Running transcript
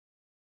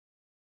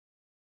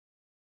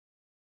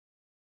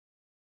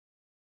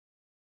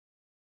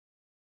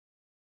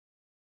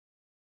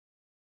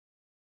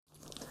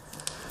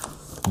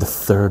the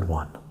third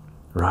one,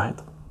 right?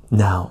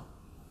 Now,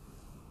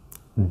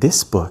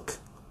 this book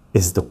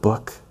is the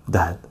book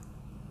that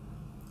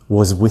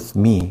was with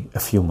me a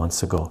few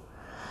months ago.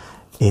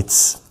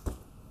 It's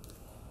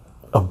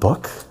a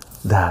book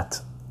that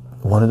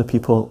one of the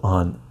people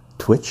on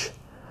Twitch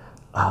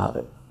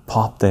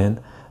popped in,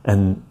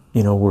 and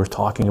you know, we're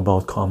talking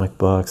about comic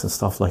books and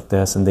stuff like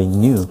this, and they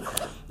knew.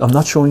 I'm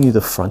not showing you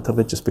the front of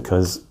it just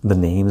because the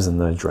names and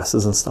the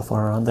addresses and stuff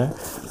are on there,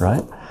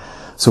 right?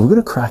 So we're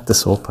going to crack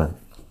this open,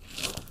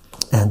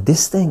 and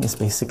this thing is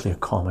basically a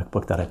comic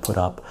book that I put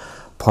up,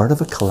 part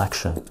of a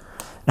collection,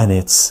 and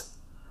it's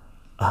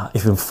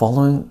if you've been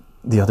following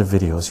the other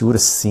videos, you would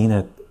have seen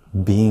it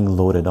being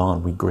loaded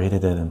on. We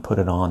graded it and put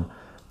it on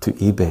to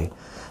eBay.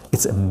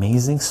 It's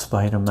Amazing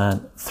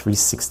Spider-Man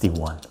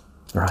 361,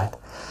 right?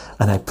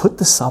 And I put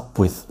this up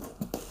with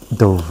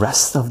the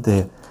rest of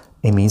the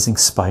Amazing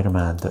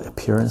Spider-Man, the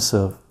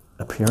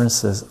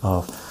appearances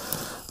of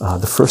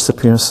the first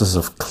appearances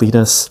of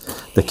Cletus,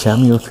 the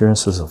cameo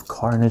appearances of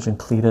Carnage and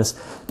Cletus,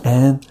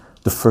 and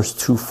the first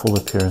two full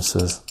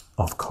appearances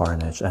of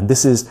Carnage. And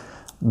this is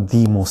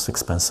the most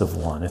expensive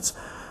one. It's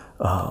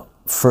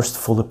first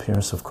full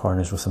appearance of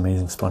Carnage was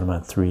Amazing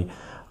Spider-Man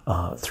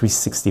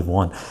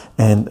 361,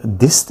 and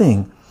this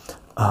thing,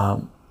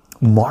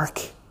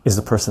 Mark is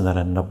the person that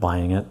ended up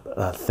buying it.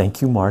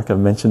 Thank you, Mark. I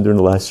mentioned during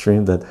the live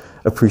stream that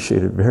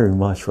appreciate it very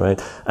much,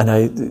 right?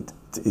 And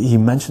he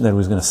mentioned that he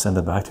was going to send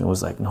it back to me. I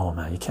was like, no,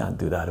 man, you can't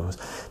do that. It was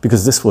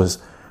because this was,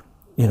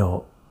 you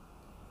know,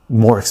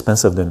 more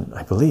expensive than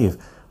I believe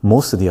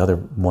most of the other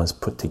ones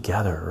put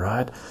together,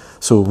 right?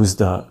 So it was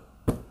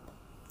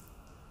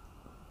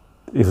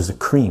a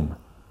cream,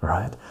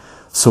 right?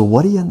 So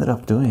what he ended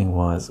up doing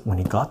was, when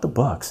he got the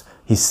books,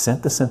 he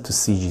sent this into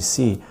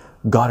CGC,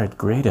 got it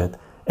graded,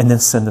 and then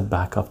sent it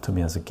back up to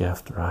me as a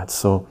gift, right?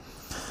 So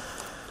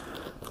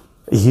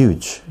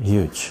huge.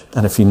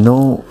 And if you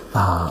know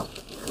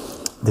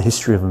the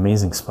history of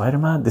Amazing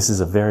Spider-Man, this is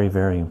a very,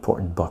 very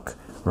important book,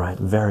 right?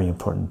 Very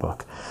important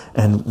book.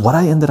 And what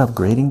I ended up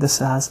grading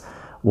this as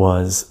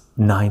was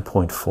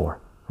 9.4,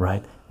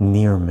 right?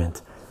 Near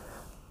mint.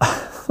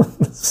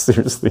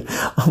 Seriously,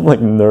 I'm like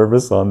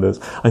nervous on this.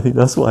 I think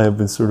that's why I've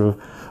been sort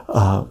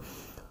of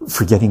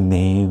forgetting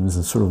names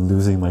and sort of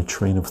losing my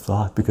train of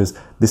thought, because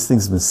this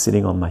thing's been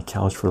sitting on my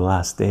couch for the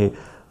last day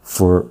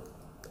for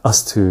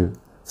us to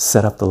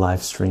set up the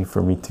live stream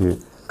for me to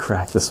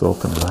crack this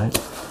open, right?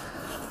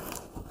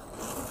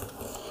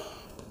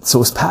 So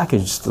it's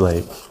packaged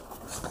like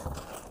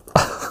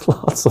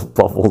lots of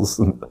bubbles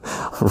and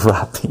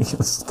wrapping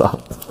and stuff.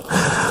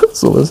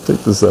 So let's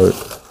take this out.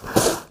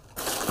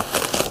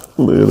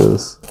 Look at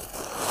this.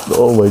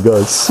 Oh my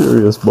god,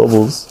 serious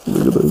bubbles.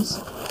 Look at this.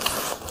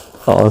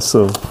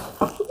 Awesome.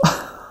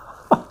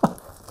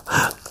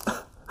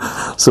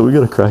 So we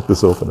gotta crack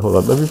this open. Hold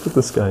on, let me put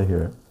this guy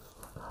here.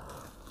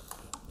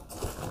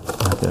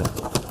 Okay.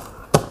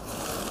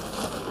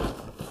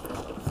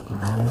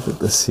 Let me put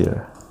this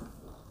here.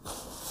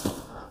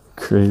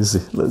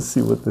 Crazy. Let's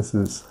see what this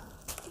is.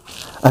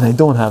 And I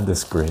don't have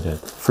this graded.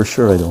 For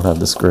sure I don't have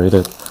this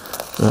graded.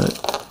 Right.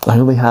 I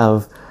only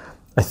have,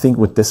 I think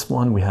with this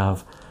one we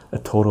have a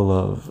total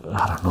of,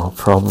 I don't know,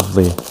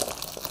 probably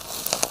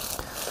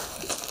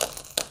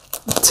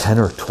 10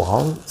 or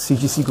 12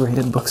 CGC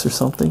graded books or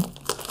something.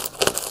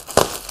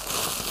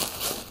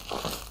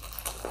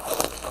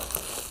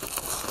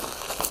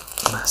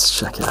 Let's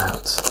check it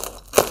out.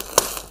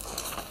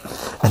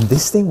 And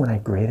this thing, when I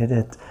graded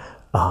it,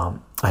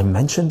 I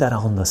mentioned that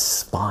on the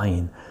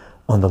spine,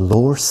 on the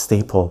lower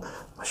staple,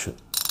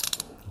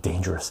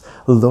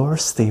 lower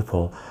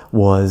staple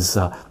was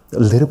a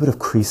little bit of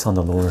crease on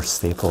the lower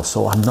staple.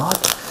 So I'm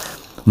not,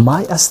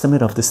 my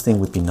estimate of this thing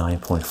would be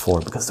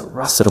 9.4, because the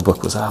rest of the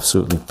book was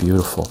absolutely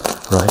beautiful,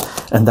 right?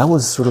 And that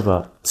was sort of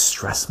a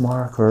stress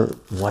mark or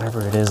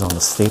whatever it is on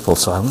the staple.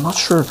 So I'm not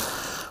sure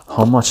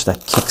how much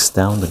that kicks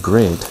down the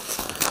grade,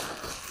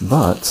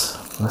 but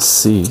let's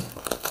see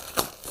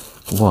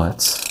what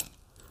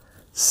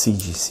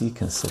CGC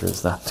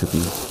considers that to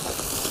be.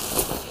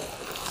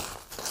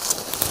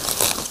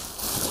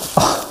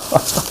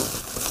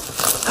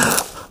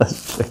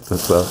 Let's check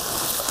this out.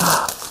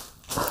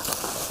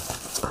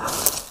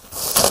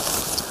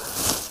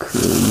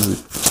 Crazy.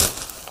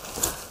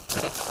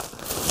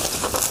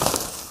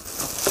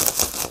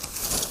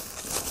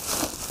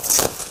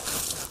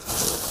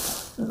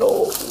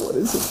 No, what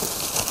is it?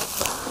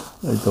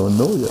 I don't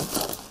know yet.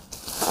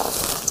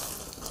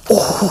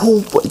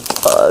 Oh my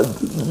god,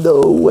 no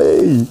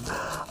way.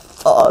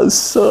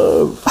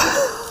 Awesome.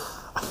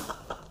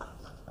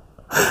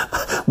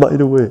 By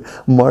the way,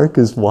 Mark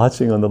is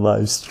watching on the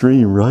live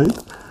stream, right?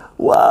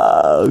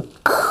 Wow,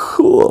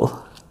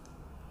 cool.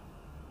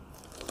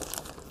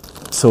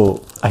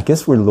 So I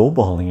guess we're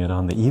lowballing it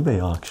on the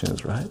eBay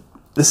auctions, right?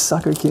 This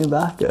sucker came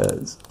back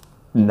as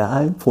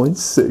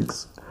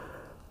 9.6.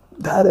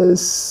 That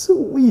is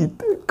sweet.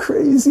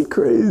 Crazy,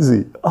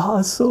 crazy.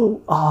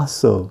 Awesome,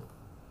 awesome.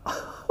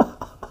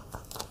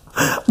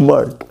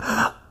 Mark.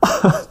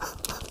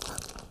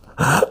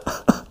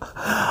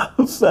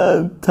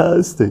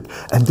 Fantastic.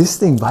 And this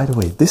thing, by the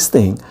way, this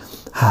thing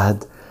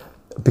had,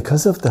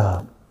 because of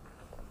the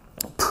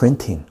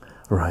printing,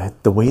 right,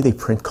 the way they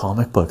print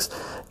comic books,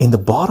 in the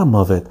bottom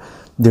of it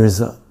there's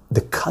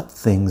the cut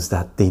things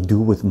that they do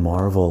with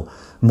Marvel.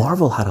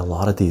 Marvel had a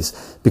lot of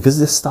these because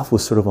this stuff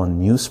was sort of on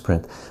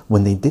newsprint.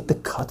 When they did the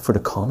cut for the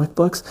comic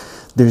books,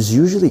 there's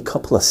usually a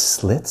couple of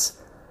slits.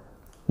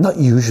 Not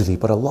usually,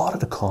 but a lot of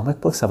the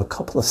comic books have a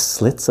couple of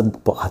slits at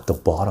the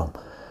bottom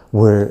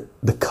where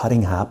the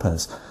cutting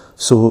happens.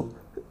 So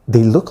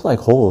they look like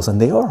holes,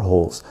 and they are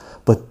holes,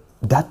 but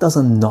that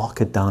doesn't knock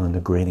it down in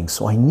the grading.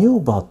 So I knew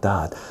about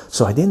that.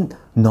 So I didn't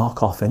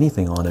knock off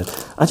anything on it.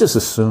 I just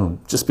assumed,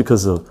 just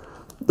because of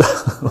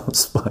the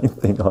spine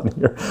thing on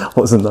here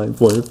was a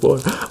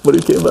 9.4, but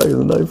it came back as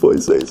a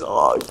 9.6.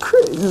 Oh,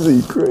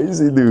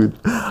 crazy, dude.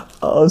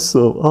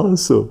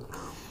 Awesome.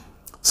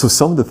 So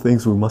some of the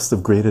things we must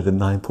have graded at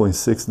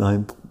 9.6,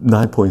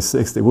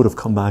 9.6, they would have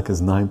come back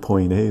as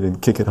 9.8 and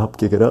kick it up,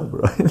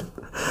 right?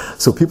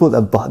 So people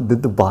that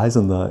did the buys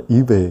on the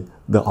eBay,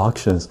 the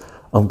auctions,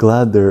 I'm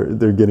glad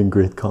they're getting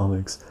great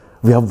comics.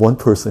 We have one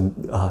person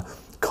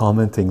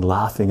commenting,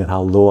 laughing at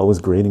how low I was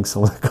grading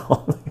some of the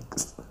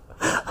comics.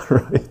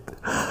 Right?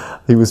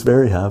 He was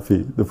very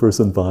happy, the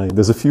person buying.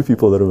 There's a few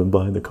people that have been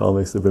buying the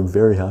comics, they've been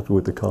very happy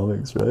with the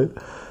comics, right?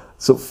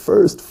 So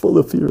first full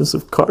appearance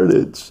of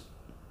Carnage,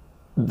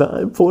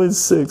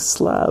 9.6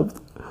 slabbed.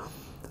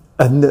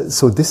 And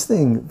so this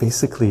thing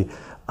basically,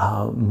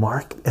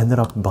 Mark ended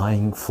up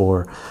buying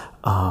for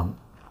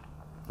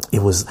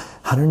it was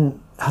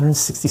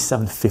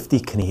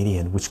 167.50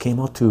 Canadian, which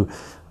came out to,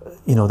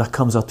 that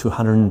comes out to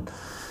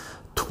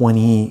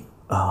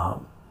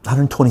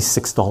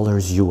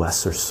 $126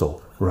 US or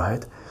so,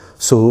 right?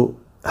 So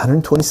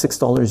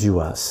 $126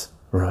 US,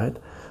 right?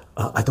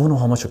 I don't know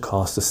how much it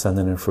costs to send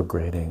it in for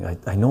grading.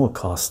 I know it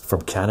costs,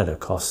 from Canada, it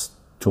costs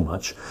too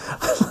much.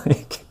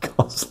 Like it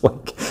costs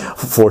like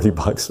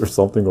 $40 or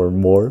something or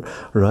more,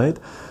 right?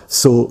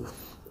 So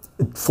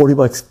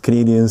 $40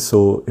 Canadian,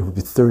 so it would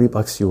be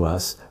 $30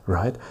 US,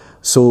 right?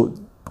 So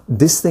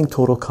this thing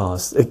total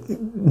cost,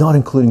 not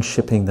including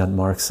shipping that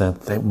Mark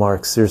sent.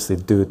 Mark, seriously,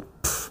 dude,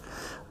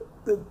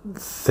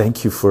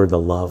 thank you for the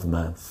love,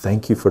 man.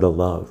 Thank you for the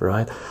love,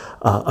 right?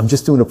 I'm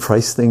just doing a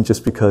price thing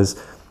just because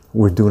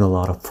we're doing a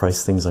lot of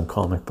price things on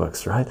comic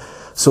books, right?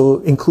 So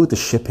include the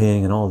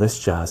shipping and all this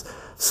jazz.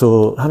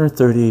 So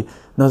 130,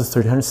 another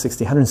 30,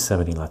 160,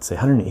 170, let's say,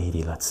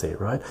 180, let's say,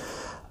 right?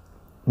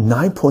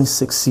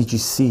 9.6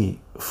 CGC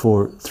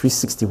for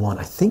 361.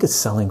 I think it's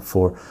selling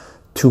for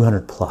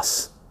 200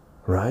 plus,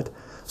 right?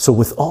 So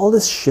with all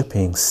this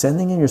shipping,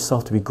 sending in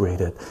yourself to be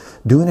graded,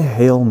 doing a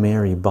Hail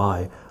Mary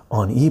buy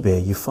on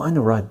eBay, you find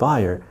the right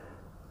buyer,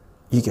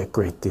 you get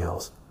great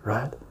deals,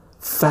 right?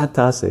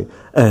 Fantastic.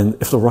 And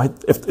if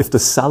the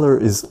seller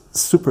is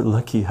super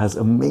lucky, has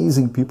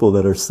amazing people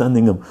that are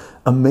sending them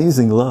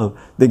amazing love,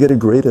 they get a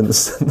grade and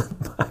send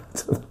it back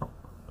to them.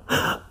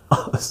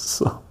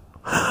 Awesome.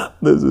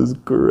 This is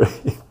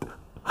great.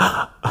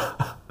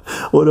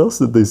 What else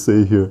did they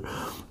say here?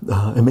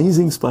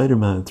 Amazing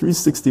Spider-Man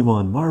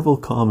 361, Marvel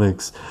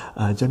Comics,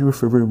 January,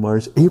 February,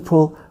 March,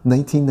 April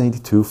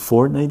 1992,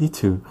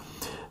 492.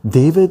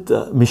 David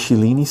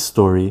Michelini's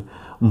story,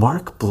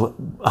 Mark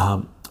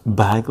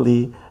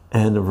Bagley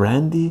and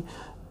Randy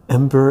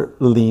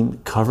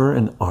Emberlin cover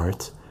and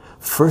art.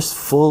 First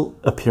full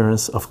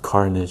appearance of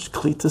Carnage,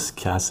 Cletus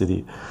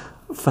Cassidy.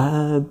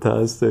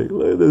 Fantastic.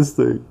 Look at this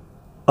thing.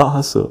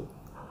 Awesome.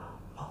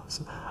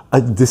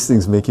 This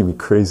thing's making me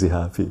crazy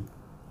happy.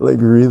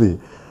 Like, really.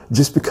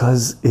 Just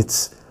because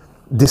it's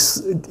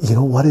this, you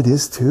know what it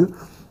is too?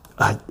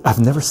 I've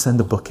never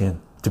sent a book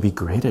in to be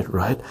graded,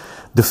 right?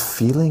 The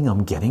feeling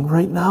I'm getting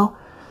right now,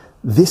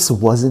 this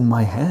was in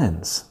my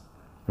hands,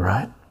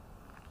 right?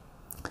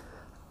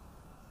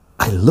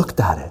 I looked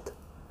at it.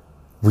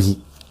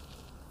 We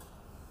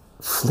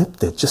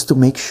flipped it just to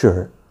make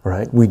sure,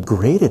 right? We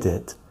graded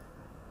it.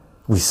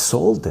 We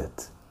sold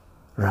it,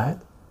 right?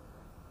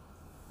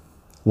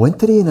 Went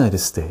to the United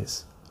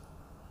States.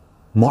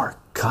 Mark,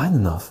 kind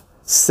enough,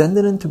 send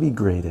it in to be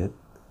graded,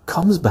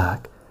 comes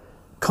back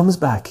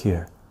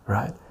here,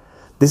 right?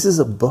 This is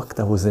a book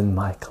that was in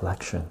my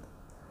collection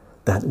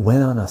that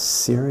went on a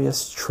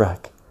serious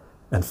trek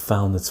and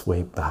found its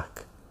way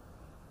back.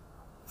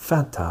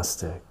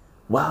 Fantastic.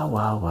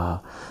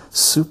 Wow.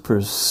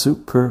 Super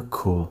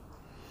cool.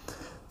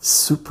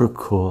 Super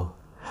cool.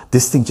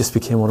 This thing just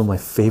became one of my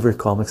favorite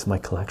comics in my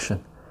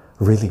collection.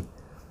 Really.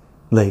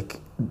 Like,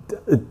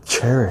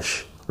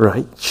 cherish,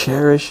 right?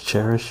 Cherish.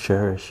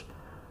 Right.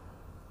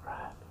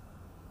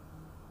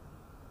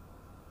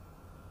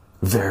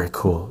 Very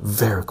cool.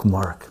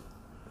 Mark.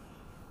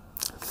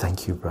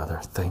 Thank you,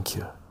 brother. Thank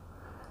you.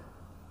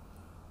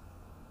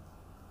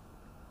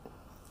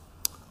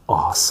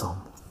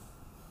 Awesome.